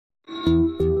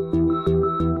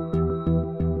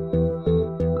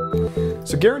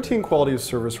So guaranteeing quality of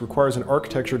service requires an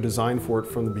architecture designed for it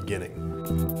from the beginning.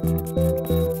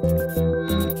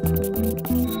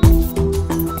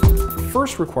 The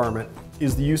first requirement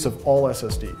is the use of all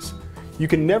SSDs. You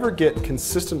can never get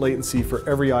consistent latency for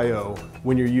every I/O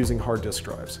when you're using hard disk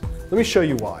drives. Let me show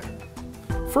you why.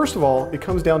 First of all, it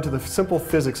comes down to the simple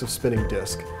physics of spinning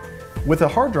disk. With a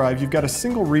hard drive, you've got a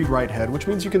single read-write head, which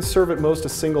means you can serve at most a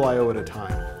single I/O at a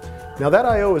time. Now that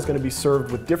I/O is going to be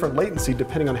served with different latency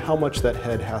depending on how much that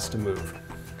head has to move.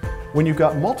 When you've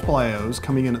got multiple I/Os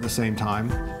coming in at the same time,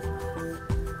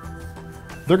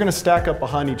 they're going to stack up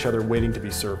behind each other waiting to be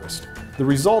serviced. The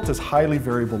result is highly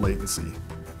variable latency.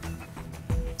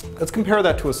 Let's compare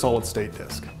that to a solid-state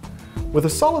disk. With a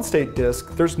solid-state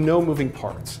disk, there's no moving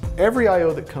parts. Every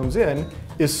I/O that comes in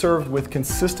is served with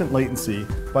consistent latency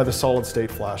by the solid-state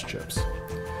flash chips.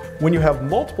 When you have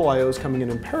multiple I/Os coming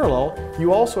in parallel,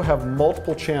 you also have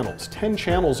multiple channels, 10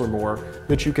 channels or more,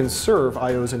 that you can serve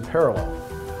I/Os in parallel.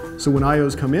 So when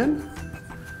I/Os come in,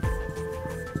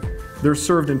 they're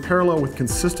served in parallel with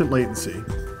consistent latency.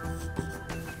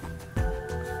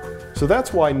 So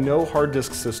that's why no hard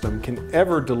disk system can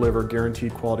ever deliver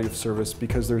guaranteed quality of service,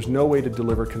 because there's no way to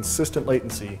deliver consistent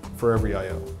latency for every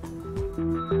I/O.